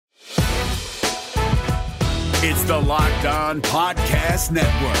It's the Locked On Podcast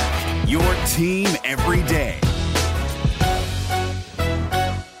Network, your team every day.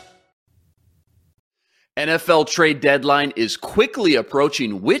 NFL trade deadline is quickly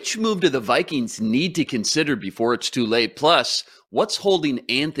approaching. Which move do the Vikings need to consider before it's too late? Plus, what's holding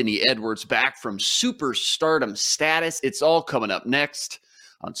Anthony Edwards back from superstardom status? It's all coming up next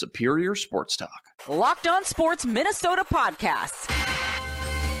on Superior Sports Talk. Locked On Sports Minnesota Podcasts.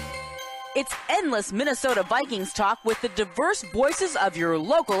 It's endless Minnesota Vikings talk with the diverse voices of your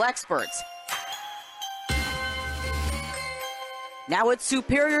local experts. Now it's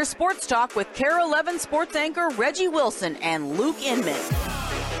Superior Sports Talk with KARE 11 sports anchor Reggie Wilson and Luke Inman.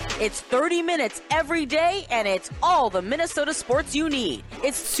 It's 30 minutes every day, and it's all the Minnesota sports you need.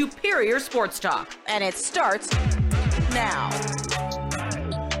 It's Superior Sports Talk, and it starts now.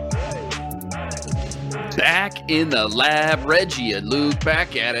 Back in the lab, Reggie and Luke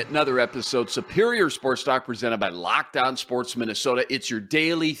back at it. Another episode, Superior Sports Talk, presented by Locked On Sports Minnesota. It's your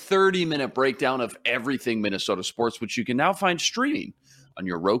daily 30-minute breakdown of everything Minnesota sports, which you can now find streaming on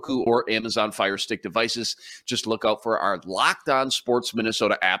your Roku or Amazon Fire Stick devices. Just look out for our Locked On Sports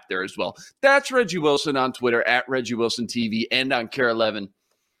Minnesota app there as well. That's Reggie Wilson on Twitter, at Reggie Wilson TV, and on KARE 11.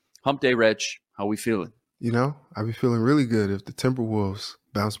 Hump Day, Reg. How we feeling? You know, I'd be feeling really good if the Timberwolves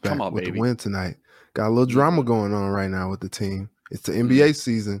bounce back with the win tonight. Got a little drama going on right now with the team. It's the NBA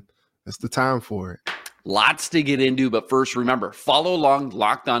season. It's the time for it. Lots to get into, but first, remember, follow along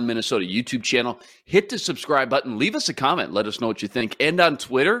Locked On Minnesota YouTube channel. Hit the subscribe button. Leave us a comment. Let us know what you think. And on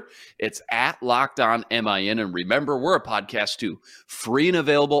Twitter, it's at Locked On MIN. And remember, we're a podcast too. Free and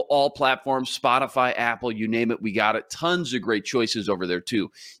available, all platforms, Spotify, Apple, you name it, we got it. Tons of great choices over there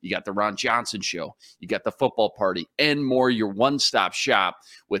too. You got the Ron Johnson Show. You got the Football Party and more. Your one-stop shop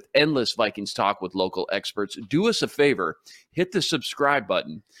with endless Vikings talk with local experts. Do us a favor. Hit the subscribe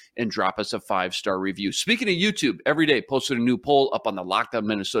button and drop us a 5-star review. Speaking of YouTube, every day posted a new poll up on the Locked On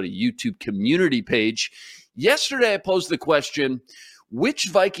Minnesota YouTube community page. Yesterday, I posed the question, which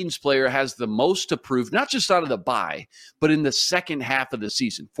Vikings player has the most to prove, not just out of the bye, but in the second half of the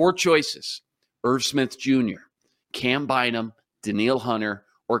season? 4 choices: Irv Smith Jr., Cam Bynum, Danielle Hunter,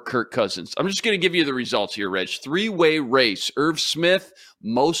 or Kirk Cousins. I'm just going to give you the results here, Reg. 3-way race. Irv Smith,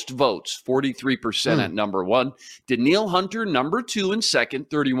 most votes, 43% at number 1. Danielle Hunter, number 2 and second,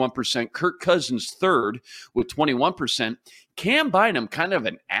 31%. Kirk Cousins, third with 21%. Cam Bynum, kind of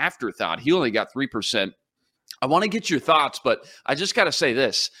an afterthought. He only got 3%. I want to get your thoughts, but I just got to say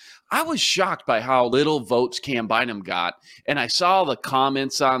this. I was shocked by how little votes Cam Bynum got, and I saw the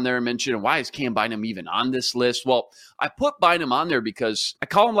comments on there mentioning, why is Cam Bynum even on this list? Well, I put Bynum on there because I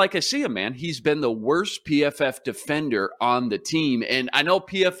call him like I see him, man. He's been the worst PFF defender on the team, and I know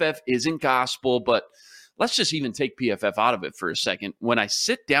PFF isn't gospel, but let's just even take PFF out of it for a second. When I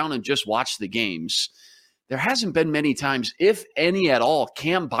sit down and just watch the games, there hasn't been many times, if any at all,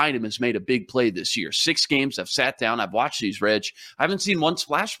 Cam Bynum has made a big play this year. 6 games, I've sat down, I've watched these, Reg. I haven't seen one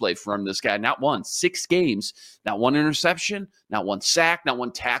splash play from this guy, not one. 6 games, not one interception, not one sack, not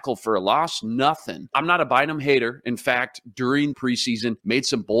one tackle for a loss, nothing. I'm not a Bynum hater. In fact, during preseason, made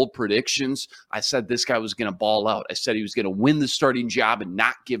some bold predictions. I said this guy was going to ball out. I said he was going to win the starting job and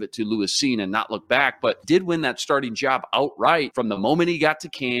not give it to Lewis Cine and not look back, but did win that starting job outright from the moment he got to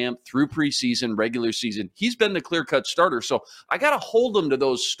camp through preseason, regular season. He's been the clear-cut starter, so I got to hold him to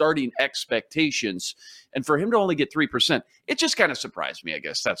those starting expectations. And for him to only get 3%, it just kind of surprised me, I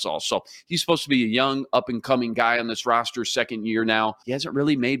guess. That's all. So he's supposed to be a young, up-and-coming guy on this roster, second year now. He hasn't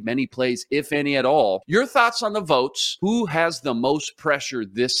really made many plays, if any at all. Your thoughts on the votes? Who has the most pressure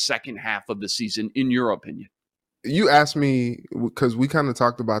this second half of the season, in your opinion? You asked me, because we kind of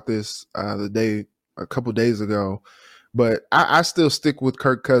talked about this a couple days ago, but I still stick with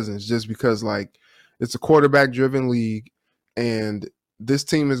Kirk Cousins just because, like, it's a quarterback-driven league, and this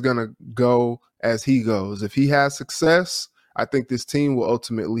team is going to go as he goes. If he has success, I think this team will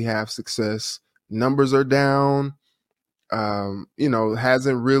ultimately have success. Numbers are down.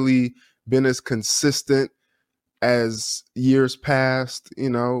 Hasn't really been as consistent as years past,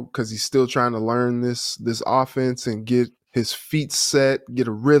 because he's still trying to learn this offense and get his feet set, get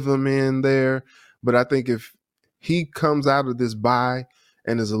a rhythm in there. But I think if he comes out of this bye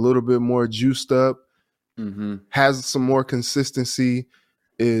and is a little bit more juiced up, has some more consistency,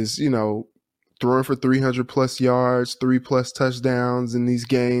 is, throwing for 300 plus yards, 3+ touchdowns in these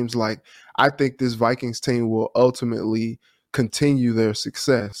games. Like, I think this Vikings team will ultimately continue their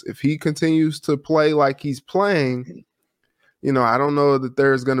success. If he continues to play like he's playing, I don't know that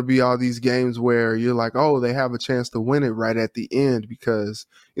there's going to be all these games where you're like, oh, they have a chance to win it right at the end, because,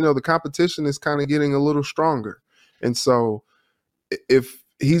 the competition is kind of getting a little stronger. And so if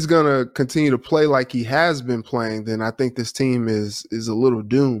he's going to continue to play like he has been playing, then I think this team is a little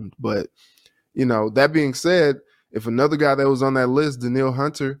doomed. But, that being said, if another guy that was on that list, Daniil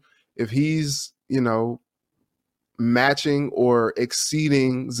Hunter, if he's, matching or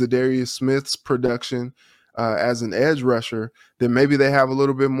exceeding Zadarius Smith's production as an edge rusher, then maybe they have a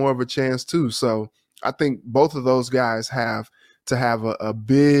little bit more of a chance too. So I think both of those guys have to have a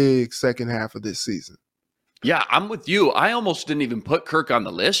big second half of this season. Yeah, I'm with you. I almost didn't even put Kirk on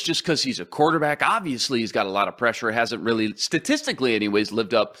the list just because he's a quarterback. Obviously, he's got a lot of pressure. Hasn't really, statistically anyways,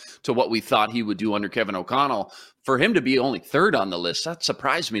 lived up to what we thought he would do under Kevin O'Connell. For him to be only third on the list, that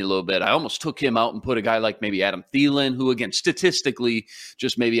surprised me a little bit. I almost took him out and put a guy like maybe Adam Thielen, who, again, statistically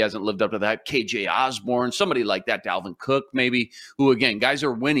just maybe hasn't lived up to that. KJ Osborne, somebody like that, Dalvin Cook maybe, who, again, guys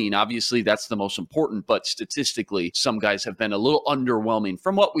are winning. Obviously, that's the most important, but statistically, some guys have been a little underwhelming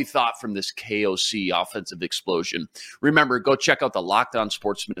from what we thought from this KOC offensive explosion. Remember, go check out the Locked On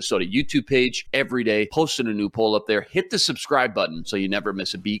Sports Minnesota YouTube page every day, posting a new poll up there. Hit the subscribe button so you never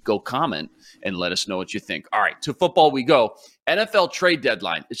miss a beat. Go comment and let us know what you think. All right, to football we go. NFL trade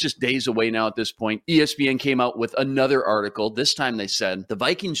deadline. It's just days away now at this point. ESPN came out with another article. This time they said the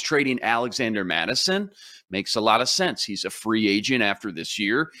Vikings trading Alexander Mattison makes a lot of sense. He's a free agent after this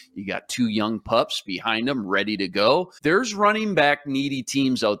year. You got two young pups behind him ready to go. There's running back needy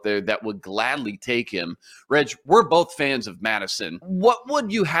teams out there that would gladly take him. Reg, we're both fans of Mattison. What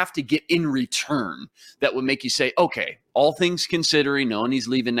would you have to get in return that would make you say, okay, all things considering, knowing he's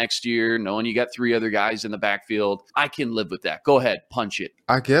leaving next year, knowing you got three other guys in the backfield, I can live with that. Go ahead, punch it.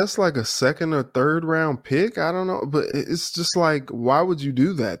 I guess like a second or third round pick. I don't know, but it's just like, why would you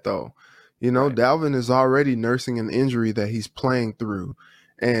do that though? Right. Dalvin is already nursing an injury that he's playing through,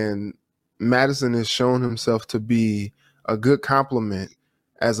 and Mattison has shown himself to be a good complement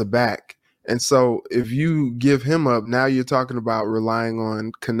as a back. And so if you give him up, now you're talking about relying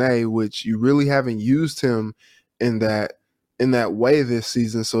on Kane, which you really haven't used him in that way this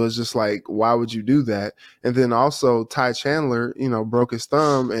season. So it's just like, why would you do that? And then also Ty Chandler, broke his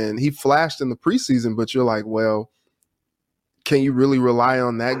thumb and he flashed in the preseason, but you're like, well, can you really rely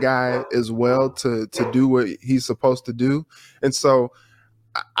on that guy as well to do what he's supposed to do? And so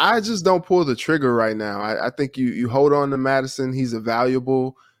I just don't pull the trigger right now. I think you hold on to Mattison. He's a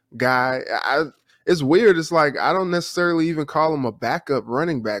valuable guy. It's weird. It's like I don't necessarily even call him a backup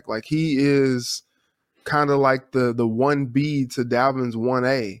running back. Like he is kind of like the 1B to Dalvin's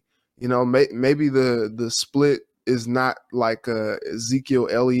 1A. Maybe the split is not like a Ezekiel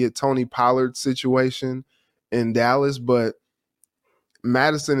Elliott, Tony Pollard situation in Dallas, but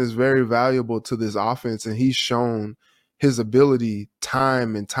Mattison is very valuable to this offense, and he's shown his ability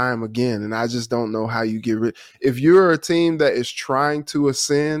time and time again. And I just don't know how you get rid. If you're a team that is trying to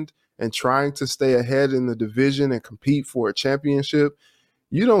ascend and trying to stay ahead in the division and compete for a championship,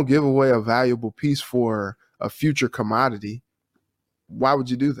 you don't give away a valuable piece for a future commodity. Why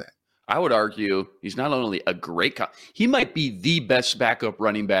would you do that? I would argue he's not only a great he might be the best backup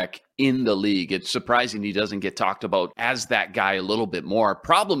running back in the league. It's surprising he doesn't get talked about as that guy a little bit more.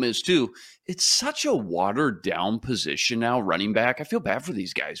 Problem is, too, it's such a watered down position now, running back. I feel bad for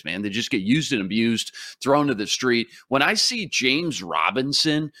these guys, man. They just get used and abused, thrown to the street. When I see James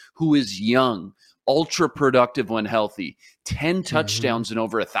Robinson, who is young, ultra productive when healthy, 10 touchdowns and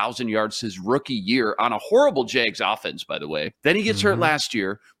over 1,000 yards his rookie year on a horrible Jags offense, by the way. Then he gets hurt last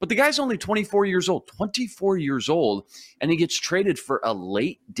year, but the guy's only 24 years old, and he gets traded for a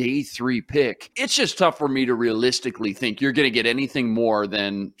late day 3 pick. It's just tough for me to realistically think you're going to get anything more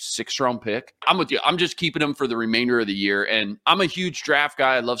than 6th round pick. I'm with you. I'm just keeping him for the remainder of the year, and I'm a huge draft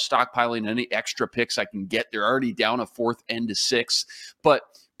guy. I love stockpiling any extra picks I can get. They're already down a 4th and to 6th, but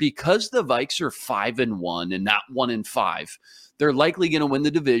because the Vikes are 5-1 and not 1-5, they're likely going to win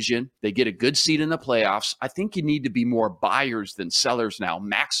the division. They get a good seat in the playoffs. I think you need to be more buyers than sellers now.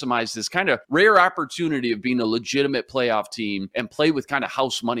 Maximize this kind of rare opportunity of being a legitimate playoff team and play with kind of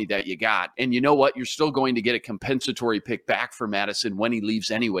house money that you got. And you know what? You're still going to get a compensatory pick back for Mattison when he leaves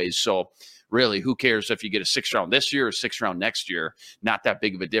anyways. So really, who cares if you get a 6th round this year or 6th round next year? Not that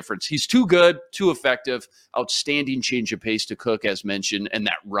big of a difference. He's too good, too effective, outstanding change of pace to Cook, as mentioned, and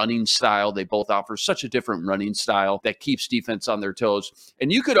that running style. They both offer such a different running style that keeps defense on their toes. And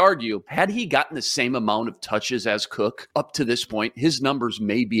you could argue, had he gotten the same amount of touches as Cook up to this point, his numbers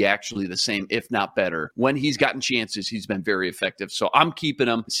may be actually the same, if not better. When he's gotten chances, he's been very effective. So I'm keeping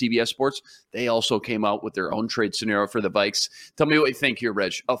him. CBS Sports, they also came out with their own trade scenario for the Vikes. Tell me what you think here,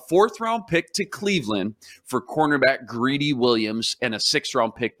 Reg. A 4th round pick to Cleveland for cornerback Greedy Williams and a 6th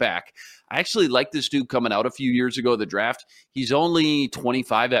round pick back. I actually like this dude coming out a few years ago, the draft. He's only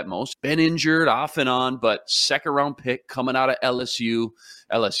 25 at most, been injured off and on, but second round pick coming out of LSU.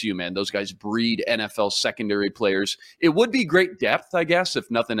 LSU, man, those guys breed NFL secondary players. It would be great depth, I guess,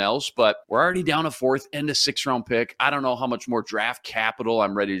 if nothing else, but we're already down a fourth and a sixth round pick. I don't know how much more draft capital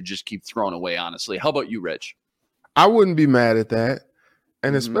I'm ready to just keep throwing away, honestly. How about you, Rich? I wouldn't be mad at that.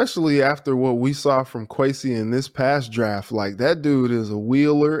 And especially after what we saw from Kwesi in this past draft, like that dude is a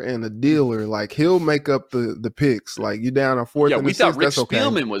wheeler and a dealer. Like he'll make up the picks. Like you down a fourth. Yeah, and we thought Rick okay.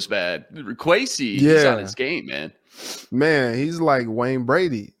 Spielman was bad. Kwesi, he's on his game, man. Man, he's like Wayne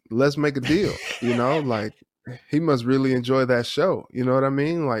Brady. Let's make a deal. Like he must really enjoy that show. You know what I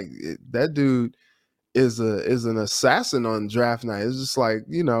mean? Like that dude is an assassin on draft night. It's just like,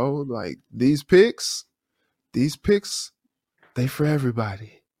 like these picks, they for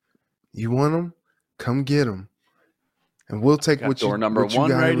everybody. You want them? Come get them. And we'll take what door you number what you one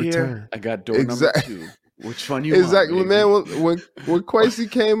got right in return. here. I got door number 2. Which one you exactly, want? Man. When Kwesi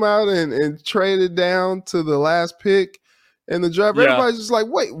came out and traded down to the last pick in the draft, everybody's just like,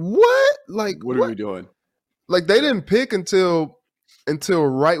 wait, what? Like, what are we doing? Like they didn't pick until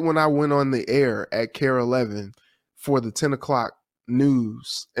right when I went on the air at KARE 11 for the 10 o'clock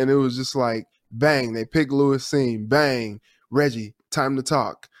news, and it was just like, bang, they picked Lewis Seen, bang. Reggie, time to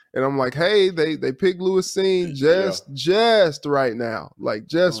talk. And I'm like, hey, they picked Lewis Seen just right now. Like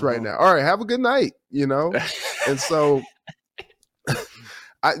just right now. All right, have a good night, And so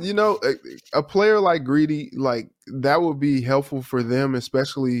a player like Greedy, like that would be helpful for them,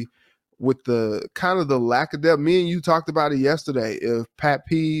 especially with the kind of the lack of depth. Me and you talked about it yesterday. If Pat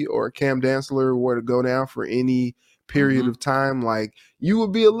P or Cam Dantzler were to go down for any period of time, like you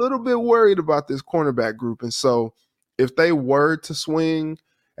would be a little bit worried about this cornerback group. And so if they were to swing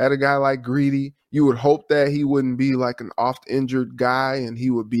at a guy like Greedy, you would hope that he wouldn't be like an oft-injured guy and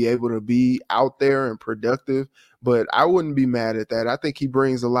he would be able to be out there and productive. But I wouldn't be mad at that. I think he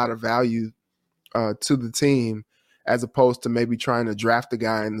brings a lot of value to the team as opposed to maybe trying to draft a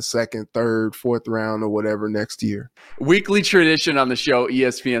guy in the second, third, fourth round or whatever next year. Weekly tradition on the show,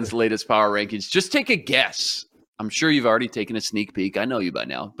 ESPN's latest power rankings. Just take a guess. I'm sure you've already taken a sneak peek. I know you by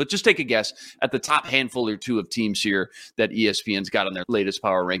now. But just take a guess at the top handful or two of teams here that ESPN's got on their latest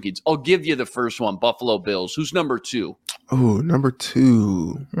power rankings. I'll give you the first one, Buffalo Bills. Who's number 2? Oh, number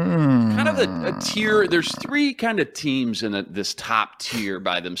 2. Kind of a tier. There's 3 kind of teams in this top tier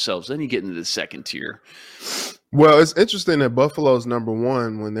by themselves. Then you get into the second tier. Well, it's interesting that Buffalo's number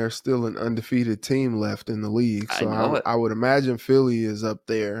 1 when there's still an undefeated team left in the league. So I would imagine Philly is up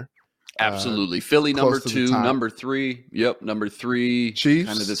there. Absolutely. Philly number 2, number 3. Yep, number 3. Chiefs.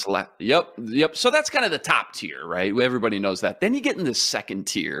 Kind of this Yep. So that's kind of the top tier, right? Everybody knows that. Then you get in the second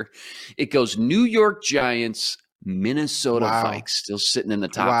tier. It goes New York Giants, Minnesota Vikings, still sitting in the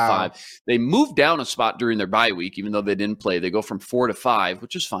top 5. They moved down a spot during their bye week, even though they didn't play. They go from 4 to 5,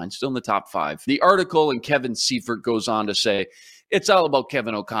 which is fine, still in the top 5. The article, and Kevin Seifert goes on to say, it's all about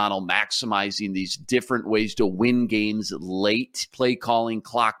Kevin O'Connell maximizing these different ways to win games late, play calling,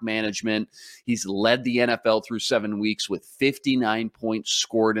 clock management. He's led the NFL through 7 weeks with 59 points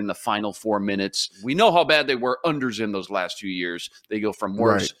scored in the final 4 minutes. We know how bad they were unders in those last 2 years. They go from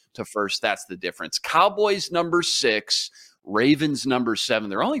worst to first. That's the difference. Cowboys number 6. Ravens number 7.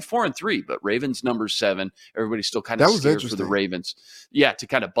 They're only 4-3, but Ravens number 7. Everybody's still kind of scared for the Ravens. Yeah, to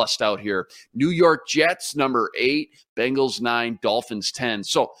kind of bust out here. New York Jets number 8, Bengals 9, Dolphins 10.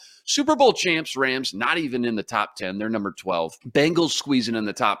 So Super Bowl champs, Rams, not even in the top 10. They're number 12. Bengals squeezing in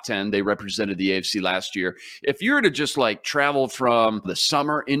the top 10. They represented the AFC last year. If you were to just like travel from the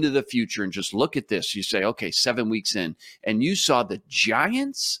summer into the future and just look at this, you say, okay, 7 weeks in, and you saw the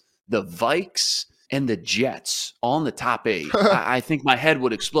Giants, the Vikes, and the Jets all in the top 8, I think my head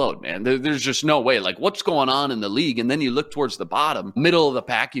would explode, man. There's just no way. Like, what's going on in the league? And then you look towards the bottom, middle of the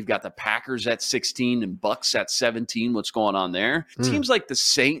pack, you've got the Packers at 16 and Bucks at 17. What's going on there? Teams like the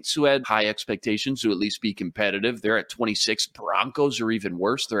Saints, who had high expectations to at least be competitive, they're at 26. Broncos are even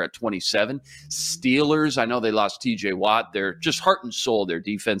worse. They're at 27. Steelers, I know they lost TJ Watt. They're just heart and soul, their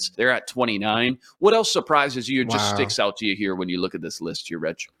defense. They're at 29. What else surprises you? Just sticks out to you here when you look at this list here,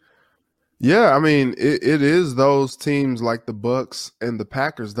 Reg? Yeah, I mean, it is those teams like the Bucks and the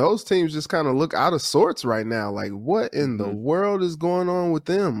Packers. Those teams just kind of look out of sorts right now. Like, what in the world is going on with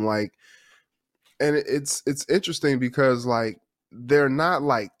them? Like, and it's interesting because like they're not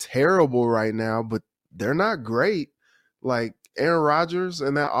like terrible right now, but they're not great. Like Aaron Rodgers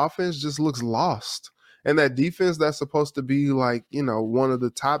and that offense just looks lost. And that defense that's supposed to be like, one of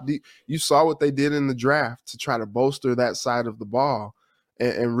the top. You saw what they did in the draft to try to bolster that side of the ball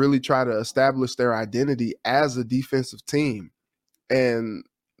and really try to establish their identity as a defensive team. And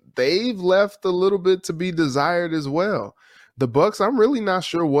they've left a little bit to be desired as well. The Bucks, I'm really not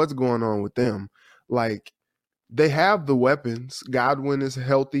sure what's going on with them. Like, they have the weapons. Godwin is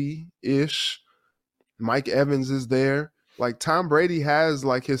healthy-ish. Mike Evans is there. Like, Tom Brady has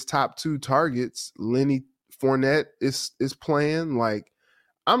like his top 2 targets. Lenny Fournette is playing. Like,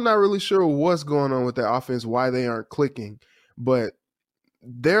 I'm not really sure what's going on with that offense, why they aren't clicking, but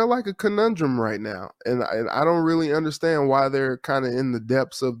they're like a conundrum right now. And I don't really understand why they're kind of in the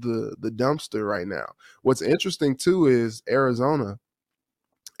depths of the dumpster right now. What's interesting too is Arizona,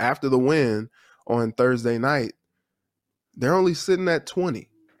 after the win on Thursday night, they're only sitting at 20.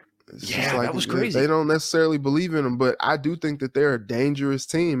 It's just like, that was crazy. They don't necessarily believe in them, but I do think that they're a dangerous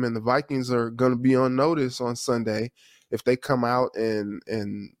team, and the Vikings are going to be on notice on Sunday if they come out and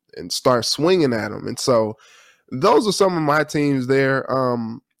start swinging at them. And so those are some of my teams there.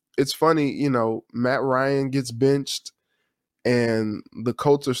 It's funny, Matt Ryan gets benched and the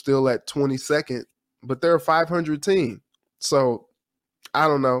Colts are still at 22nd, but they're a 500 team. So I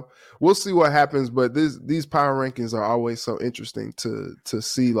don't know. We'll see what happens, but these power rankings are always so interesting to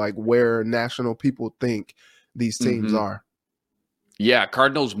see like where national people think these teams are. Yeah,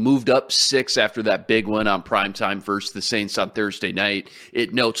 Cardinals moved up 6 after that big win on primetime versus the Saints on Thursday night.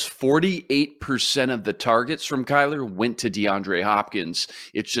 It notes 48% of the targets from Kyler went to DeAndre Hopkins.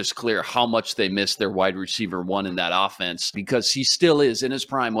 It's just clear how much they missed their wide receiver 1 in that offense because he still is in his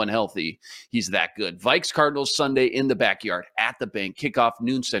prime when healthy. He's that good. Vikes Cardinals Sunday in the backyard at the bank. Kickoff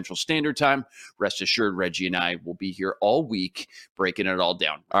noon Central Standard Time. Rest assured, Reggie and I will be here all week breaking it all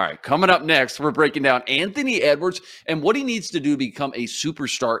down. All right, coming up next, we're breaking down Anthony Edwards and what he needs to do to become a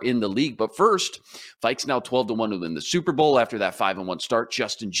superstar in the league. But first, Vikes now 12-1 to win the Super Bowl after that 5-1 start.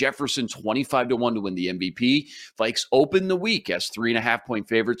 Justin Jefferson 25-1 to win the MVP. Vikes open the week as 3.5-point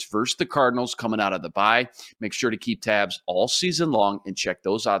favorites versus the Cardinals coming out of the bye. Make sure to keep tabs all season long and check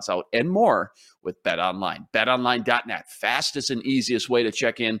those odds out and more with BetOnline. BetOnline.net, fastest and easiest way to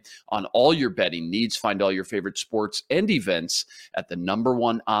check in on all your betting needs. Find all your favorite sports and events at the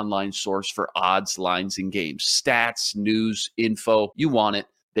 #1 online source for odds, lines, and games. Stats, news, info. You want it.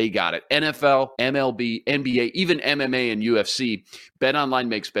 They got it. NFL, MLB, NBA, even MMA and UFC. BetOnline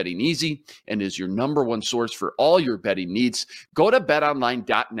makes betting easy and is your #1 source for all your betting needs. Go to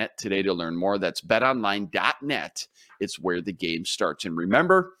betonline.net today to learn more. That's betonline.net. It's where the game starts. And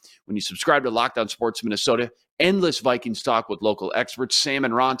remember, when you subscribe to Locked On Sports Minnesota, endless Vikings talk with local experts. Sam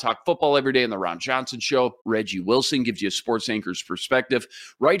and Ron talk football every day on the Ron Johnson Show. Reggie Wilson gives you a sports anchor's perspective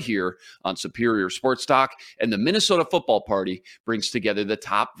right here on Superior Sports Talk. And the Minnesota Football Party brings together the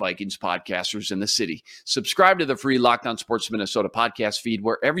top Vikings podcasters in the city. Subscribe to the free Locked On Sports Minnesota podcast feed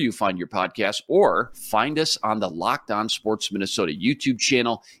wherever you find your podcasts, or find us on the Locked On Sports Minnesota YouTube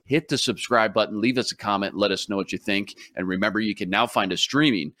channel. Hit the subscribe button, leave us a comment, let us know what you think. And remember, you can now find us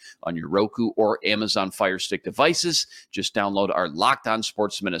streaming on your Roku or Amazon Fire Stick devices. Just download our Locked On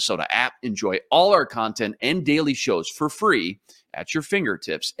Sports Minnesota app. Enjoy all our content and daily shows for free at your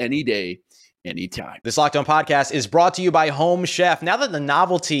fingertips any day, anytime. This Locked On podcast is brought to you by Home Chef. Now that the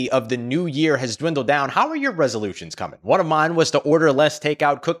novelty of the new year has dwindled down, how are your resolutions coming? One of mine was to order less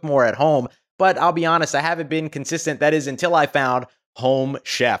takeout, cook more at home, but I'll be honest, I haven't been consistent. That is until I found Home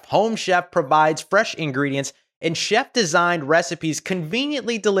Chef. Home Chef provides fresh ingredients and chef-designed recipes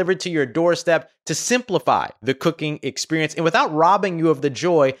conveniently delivered to your doorstep to simplify the cooking experience and without robbing you of the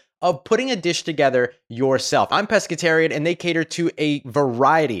joy of putting a dish together yourself. I'm pescatarian, and they cater to a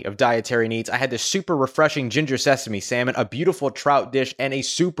variety of dietary needs. I had this super refreshing ginger sesame salmon, a beautiful trout dish, and a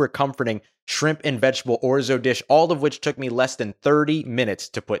super comforting shrimp and vegetable orzo dish, all of which took me less than 30 minutes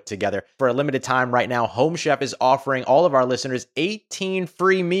to put together. For a limited time right now, Home Chef is offering all of our listeners 18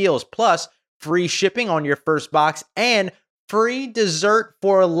 free meals, plus free shipping on your first box, and free dessert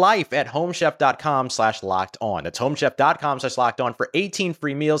for life at homechef.com/lockedon. That's homechef.com/lockedon for 18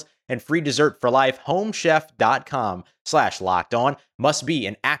 free meals and free dessert for life. Homechef.com/lockedon. Must be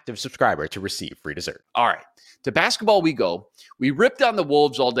an active subscriber to receive free dessert. All right. To basketball we go. We ripped on the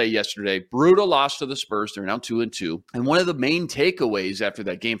Wolves all day yesterday. Brutal loss to the Spurs. They're now 2-2. And one of the main takeaways after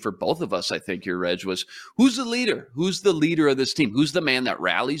that game for both of us, I think, here, Reg, was who's the leader? Who's the leader of this team? Who's the man that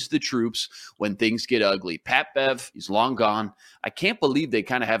rallies the troops when things get ugly? Pat Bev, he's long gone. I can't believe they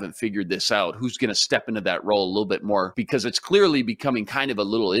kind of haven't figured this out. Who's going to step into that role a little bit more? Because it's clearly becoming kind of a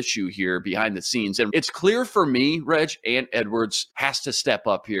little issue here behind the scenes. And it's clear for me, Reg, Ant Edwards has to step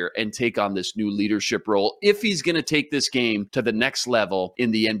up here and take on this new leadership role if he's going to take this game to the next level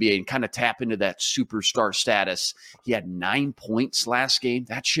in the NBA and kind of tap into that superstar status. He had 9 points last game.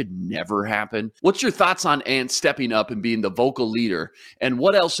 That should never happen. What's your thoughts on Ant stepping up and being the vocal leader? And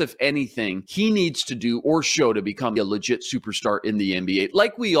what else, if anything, he needs to do or show to become a legit superstar in the NBA,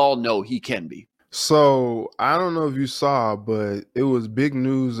 like we all know he can be? So I don't know if you saw, but it was big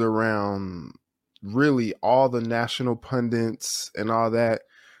news around really all the national pundits and all that.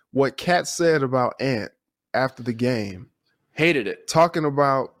 What Cat said about Ant after the game, hated it. Talking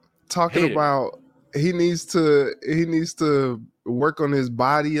about he needs to work on his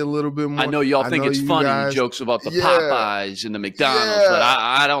body a little bit more. I know y'all think it's funny, guys, jokes about the Popeyes and the McDonald's, but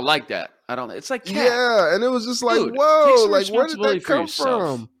I don't like that. I don't. It's like Cat. Yeah, and it was just like, dude, whoa, like where did that come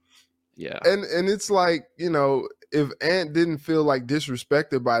from? Yeah. And it's like, if Ant didn't feel like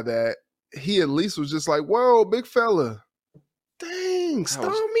disrespected by that, he at least was just like, whoa, big fella. Dang,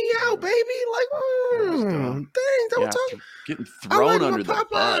 storm me out, baby. Like, dang, don't talk. Getting thrown under the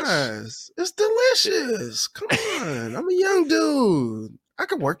Popeyes. bus. It's delicious. Come on. I'm a young dude. I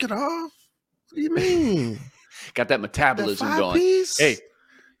can work it off. What do you mean? Got that metabolism that going. Piece? Hey,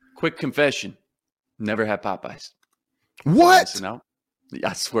 quick confession. Never had Popeyes. What? No.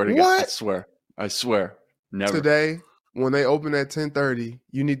 I swear to God. I swear. Never. Today, when they open at 10:30,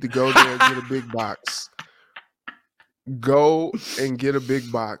 you need to go there and get a big box. Go and get a big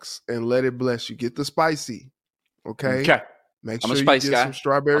box and let it bless you. Get the spicy. Okay. Make sure you get some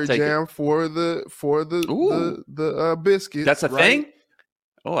strawberry jam for the biscuits. That's a thing?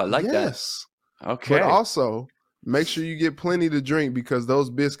 Oh, I like that. Yes. Okay. But also, make sure you get plenty to drink because those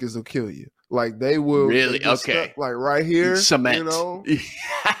biscuits will kill you. Like they will really stuck, like right here. Cement.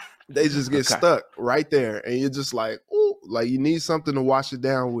 They just get stuck right there. And you're just like, ooh, like you need something to wash it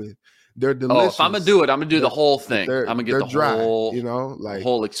down with. They're delicious. Oh, if I'm gonna do it, I'm gonna do the whole thing. I'm gonna get the dry, whole, like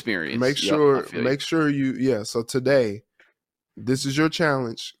whole experience. Make sure you. So today, this is your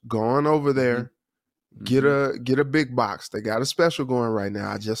challenge. Go on over there, get a big box. They got a special going right now.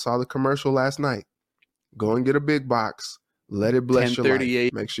 I just saw the commercial last night. Go and get a big box. Let it bless your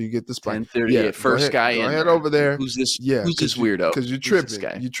life. Make sure you get the spice. 10:38. First guy in. Go ahead over there. Who's this? Yeah. Who's this weirdo? Because you're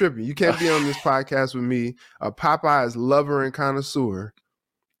tripping. You're tripping. You can't be on this podcast with me, a Popeyes lover and connoisseur,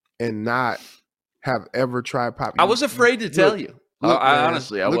 and not have ever tried Popeyes. I was afraid to tell you.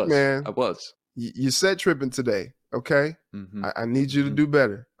 Honestly, I was. Man, I was. You said tripping today, okay? I need you to do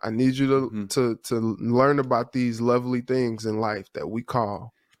better. I need you to learn about these lovely things in life that we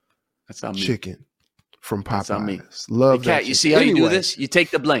call chicken from Popeyes. That's on me. Love that. Cat, you see how you do this? You take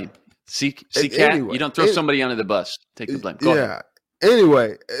the blame. See, Cat, you don't throw somebody under the bus. Take the blame. Go ahead.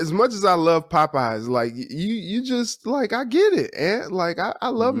 Anyway, as much as I love Popeyes, like you just like I get it, and like I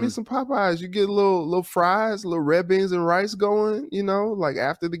love me some Popeyes. You get little fries, little red beans and rice going, like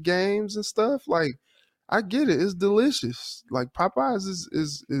after the games and stuff. Like I get it, it's delicious. Like Popeyes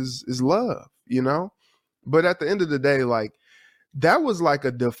is love, But at the end of the day, like that was like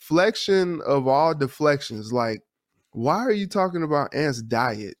a deflection of all deflections. Like, why are you talking about Ant's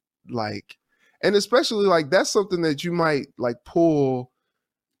diet? Like. And especially like that's something that you might like pull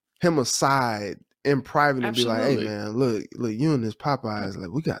him aside in private and be like, hey man, look, you and this Popeyes, like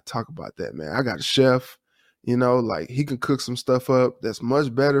we got to talk about that, man. I got a chef, like he can cook some stuff up that's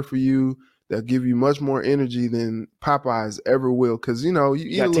much better for you. That'll give you much more energy than Popeyes ever will. Cause you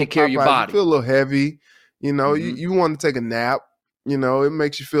eat a little take care Popeyes, of your body. You feel a little heavy, you want to take a nap, it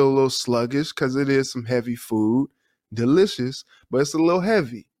makes you feel a little sluggish cause it is some heavy food, delicious, but it's a little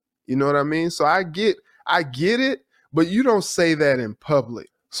heavy. You know what I mean? So I get it, but you don't say that in public.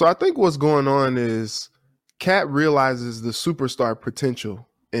 So I think what's going on is Cat realizes the superstar potential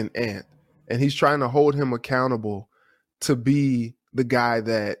in Ant, and he's trying to hold him accountable to be the guy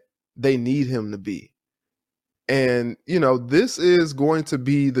that they need him to be. And, this is going to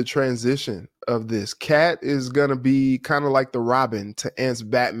be the transition of this. Cat is going to be kind of like the Robin to Ant's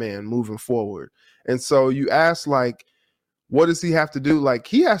Batman moving forward. And so you ask, like, what does he have to do? Like,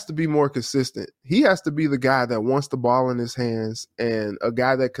 he has to be more consistent. He has to be the guy that wants the ball in his hands and a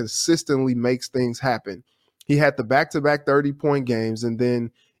guy that consistently makes things happen. He had the back-to-back 30-point games, and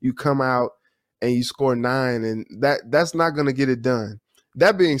then you come out and you score 9, and that's not going to get it done.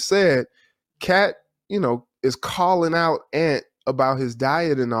 That being said, Cat, is calling out Ant about his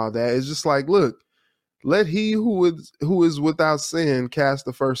diet and all that. It's just like, look, let he who is without sin cast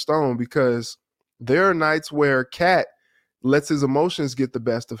the first stone, because there are nights where Cat lets his emotions get the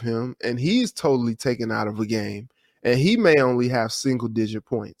best of him, and he's totally taken out of a game, and he may only have single-digit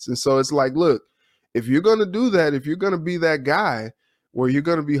points. And so it's like, look, if you're going to do that, if you're going to be that guy, where you're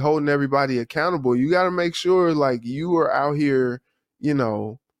going to be holding everybody accountable, you got to make sure like you are out here,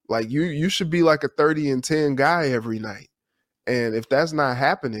 like you should be like a 30-10 guy every night. And if that's not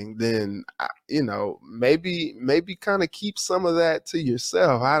happening, then, maybe kind of keep some of that to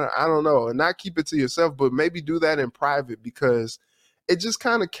yourself. I don't know, and not keep it to yourself, but maybe do that in private, because it just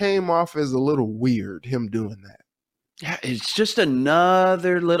kind of came off as a little weird, him doing that. Yeah, it's just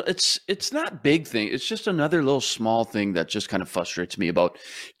another little, it's not big thing. It's just another little small thing that just kind of frustrates me about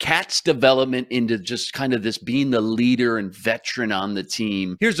Cat's development into just kind of this being the leader and veteran on the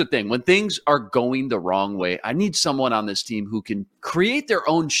team. Here's the thing. When things are going the wrong way, I need someone on this team who can create their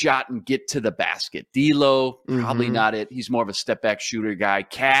own shot and get to the basket. D'Lo, probably not it. He's more of a step back shooter guy.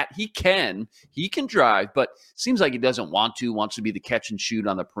 Cat, he can drive, but seems like he doesn't want to, wants to be the catch and shoot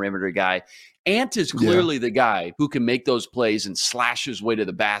on the perimeter guy. Ant is clearly the guy who can make those plays and slash his way to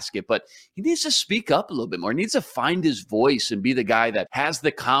the basket, but he needs to speak up a little bit more. He needs to find his voice and be the guy that has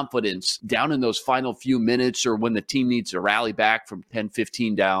the confidence down in those final few minutes, or when the team needs to rally back from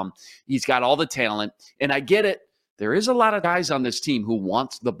 10-15 down. He's got all the talent, and I get it. There is a lot of guys on this team who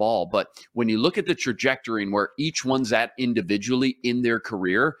wants the ball, but when you look at the trajectory and where each one's at individually in their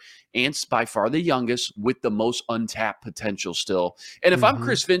career, Ant's by far the youngest with the most untapped potential still. And if I'm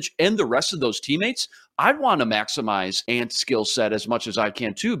Chris Finch and the rest of those teammates, I'd want to maximize Ant's skill set as much as I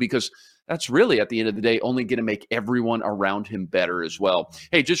can too, because that's really, at the end of the day, only going to make everyone around him better as well.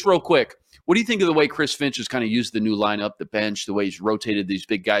 Hey, just real quick, what do you think of the way Chris Finch has kind of used the new lineup, the bench, the way he's rotated these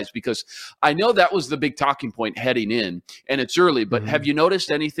big guys? Because I know that was the big talking point heading in, and it's early, but have you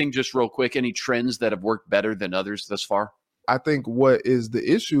noticed anything, just real quick, any trends that have worked better than others thus far? I think what is the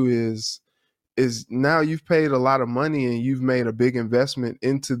issue is now you've paid a lot of money and you've made a big investment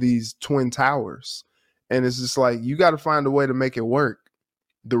into these twin towers. And it's just like, you got to find a way to make it work.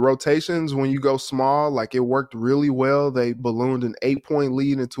 The rotations, when you go small, like it worked really well. They ballooned an 8-point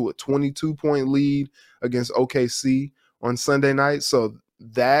lead into a 22-point lead against OKC on Sunday night. So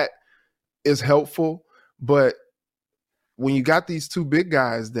that is helpful. But when you got these two big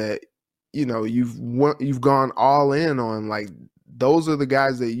guys that, you've gone all in on, like, those are the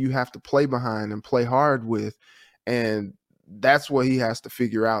guys that you have to play behind and play hard with. And that's what he has to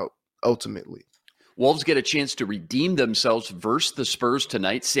figure out ultimately. Wolves get a chance to redeem themselves versus the Spurs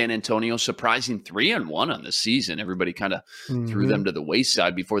tonight. San Antonio surprising 3-1 on the season. Everybody kind of threw them to the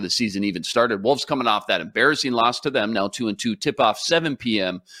wayside before the season even started. Wolves coming off that embarrassing loss to them, now 2-2. Tip-off 7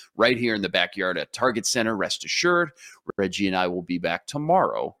 p.m. right here in the backyard at Target Center. Rest assured, Reggie and I will be back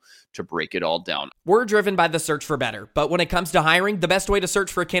tomorrow to break it all down. We're driven by the search for better, but when it comes to hiring, the best way to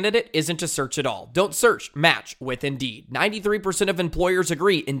search for a candidate isn't to search at all. Don't search, match with Indeed. 93% of employers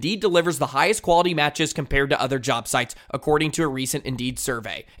agree Indeed delivers the highest quality matches compared to other job sites, according to a recent Indeed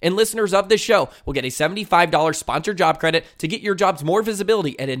survey. And listeners of this show will get a $75 sponsored job credit to get your jobs more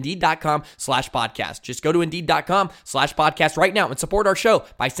visibility at Indeed.com/podcast. Just go to Indeed.com/podcast right now and support our show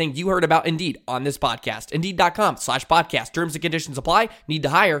by saying you heard about Indeed on this podcast. Indeed.com/podcast. Terms and conditions apply. Need to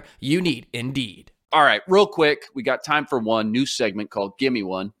hire? You need Indeed. All right, real quick, we got time for one new segment called Gimme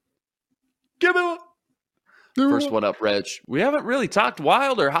One. Gimme One. First one up, Reg. We haven't really talked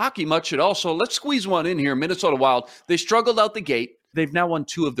Wild or hockey much at all, so let's squeeze one in here. Minnesota Wild, they struggled out the gate. They've now won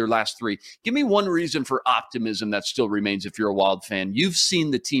 2 of their last 3. Give me one reason for optimism that still remains if you're a Wild fan. You've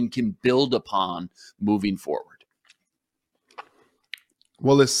seen the team can build upon moving forward.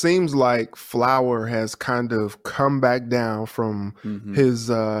 Well, it seems like Flower has kind of come back down from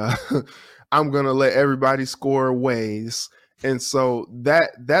his I'm going to let everybody score ways. And so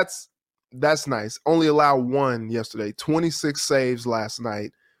that's nice. Only allowed 1 yesterday, 26 saves last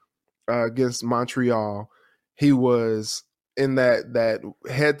night against Montreal. He was in that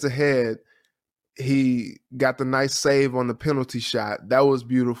head-to-head. He got the nice save on the penalty shot. That was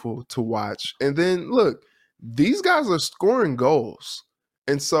beautiful to watch. And then, look, these guys are scoring goals.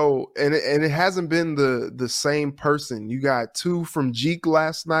 And so, and it hasn't been the same person. You got 2 from Jeek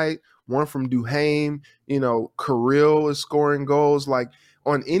last night, 1 from Duhaime. Kirill is scoring goals. Like,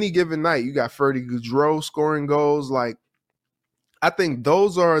 on any given night, you got Ferdy Goudreau scoring goals. Like, I think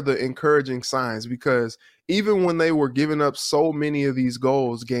those are the encouraging signs, because even when they were giving up so many of these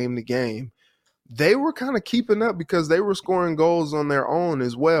goals game to game, they were kind of keeping up because they were scoring goals on their own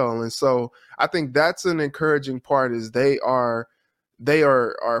as well. And so I think that's an encouraging part, is they are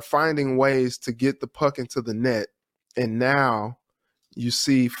finding ways to get the puck into the net. And now you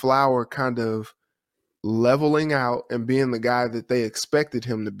see Flower kind of leveling out and being the guy that they expected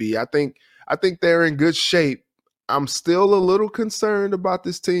him to be. I think they're in good shape. I'm still a little concerned about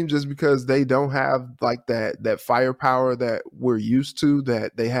this team just because they don't have like that firepower that we're used to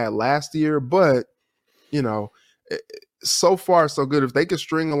that they had last year. But, so far so good. If they could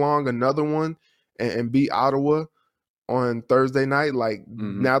string along another one and beat Ottawa on Thursday night, like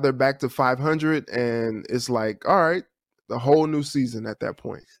now they're back to 500, and it's like, all right, the whole new season at that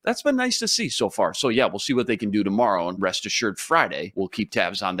point. That's been nice to see so far. So yeah, we'll see what they can do tomorrow, and rest assured Friday, we'll keep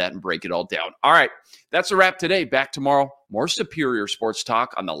tabs on that and break it all down. All right, that's a wrap today. Back tomorrow. More Superior Sports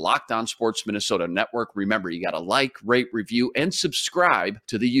Talk on the Locked On Sports Minnesota Network. Remember, you got to like, rate, review, and subscribe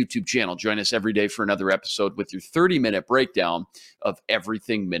to the YouTube channel. Join us every day for another episode with your 30-minute breakdown of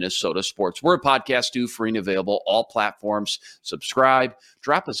everything Minnesota sports. We're a podcast too, free and available, all platforms. Subscribe,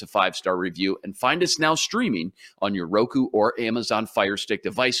 drop us a 5-star review, and find us now streaming on your Roku or Amazon Fire Stick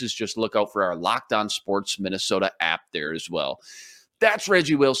devices. Just look out for our Locked On Sports Minnesota app there as well. That's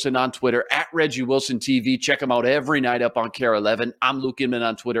Reggie Wilson on Twitter, at Reggie Wilson TV. Check him out every night up on KARE 11. I'm Luke Inman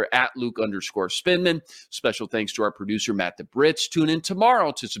on Twitter, at Luke_Spinman. Special thanks to our producer, Matt DeBritz. Tune in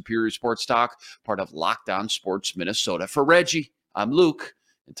tomorrow to Superior Sports Talk, part of Locked On Sports Minnesota. For Reggie, I'm Luke.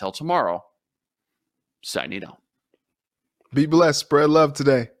 Until tomorrow, signing out. Be blessed. Spread love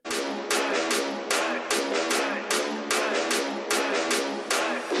today.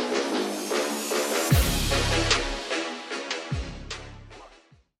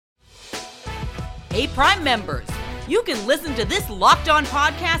 Hey, Prime members, you can listen to this Locked On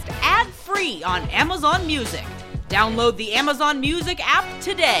podcast ad-free on Amazon Music. Download the Amazon Music app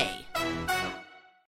today.